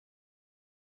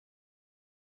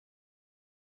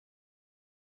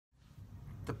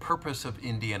The purpose of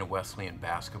Indiana Wesleyan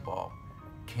basketball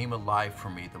came alive for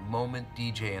me the moment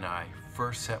DJ and I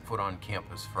first set foot on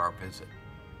campus for our visit.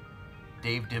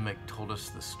 Dave Dimmich told us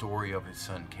the story of his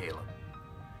son Caleb,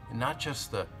 and not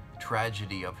just the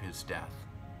tragedy of his death,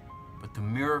 but the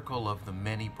miracle of the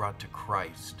many brought to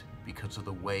Christ because of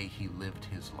the way he lived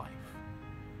his life.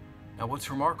 Now what's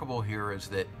remarkable here is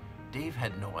that Dave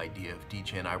had no idea if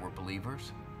DJ and I were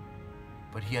believers,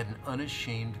 but he had an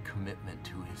unashamed commitment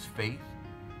to his faith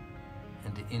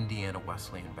and to Indiana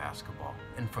Wesleyan basketball.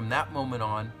 And from that moment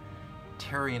on,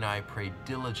 Terry and I prayed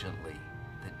diligently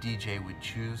that DJ would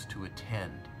choose to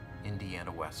attend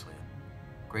Indiana Wesleyan.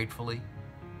 Gratefully,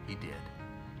 he did.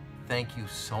 Thank you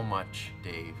so much,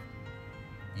 Dave.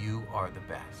 You are the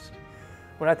best.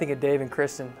 When I think of Dave and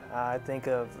Kristen, I think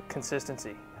of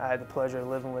consistency. I had the pleasure of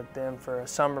living with them for a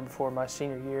summer before my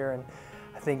senior year, and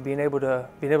I think being able to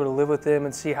live with them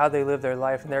and see how they live their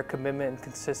life and their commitment and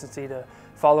consistency to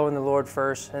following the Lord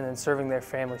first and then serving their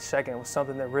family second was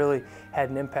something that really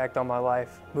had an impact on my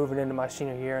life moving into my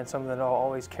senior year, and something that I'll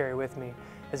always carry with me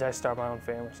as I start my own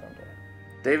family someday.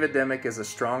 David Dimmich is a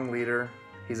strong leader,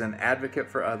 he's an advocate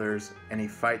for others, and he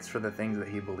fights for the things that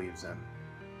he believes in.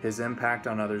 His impact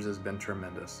on others has been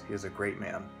tremendous. He is a great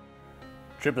man.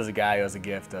 Tripp is a guy who has a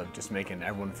gift of just making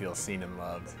everyone feel seen and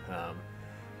loved.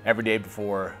 Every day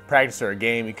before practice or a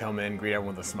game, he'd come in, greet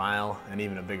everyone with a smile and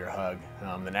even a bigger hug.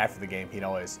 Then after the game, he'd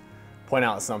always point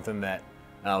out something that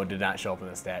did not show up in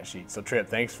the stat sheet. So Tripp,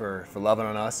 thanks for loving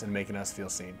on us and making us feel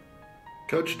seen.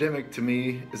 Coach Dimmich, to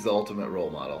me, is the ultimate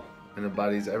role model and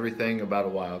embodies everything about a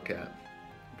Wildcat.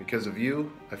 Because of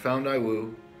you, I found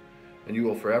IWU, and you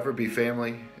will forever be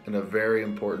family and a very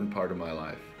important part of my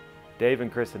life. Dave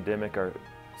and Kristen Dimmich are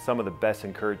some of the best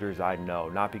encouragers I know,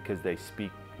 not because they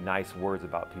speak nice words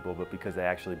about people, but because they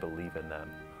actually believe in them.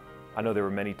 I know there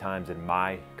were many times in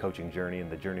my coaching journey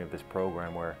and the journey of this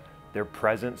program where their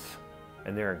presence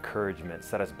and their encouragement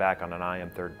set us back on an I am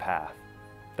third path.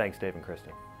 Thanks, Dave and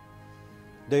Kristen.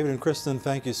 David and Kristen,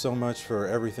 thank you so much for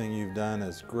everything you've done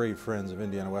as great friends of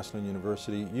Indiana Wesleyan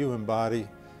University. You embody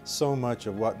so much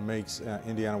of what makes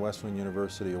Indiana Wesleyan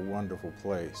University a wonderful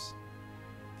place.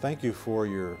 Thank you for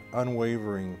your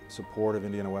unwavering support of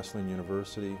Indiana Wesleyan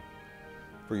University,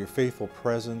 for your faithful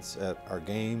presence at our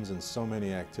games and so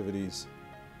many activities,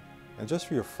 and just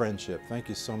for your friendship. Thank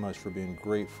you so much for being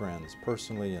great friends,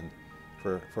 personally and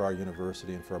for our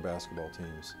university and for our basketball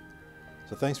teams.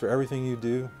 So thanks for everything you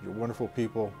do. You're wonderful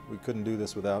people. We couldn't do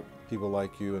this without people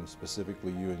like you, and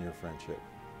specifically you and your friendship.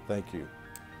 Thank you.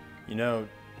 You know,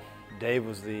 Dave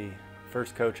was the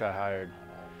first coach I hired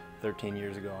 13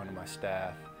 years ago onto my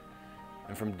staff.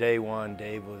 And from day one,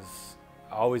 Dave was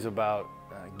always about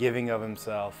giving of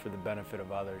himself for the benefit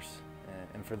of others.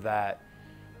 And for that,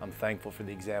 I'm thankful for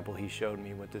the example he showed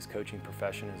me what this coaching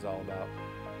profession is all about.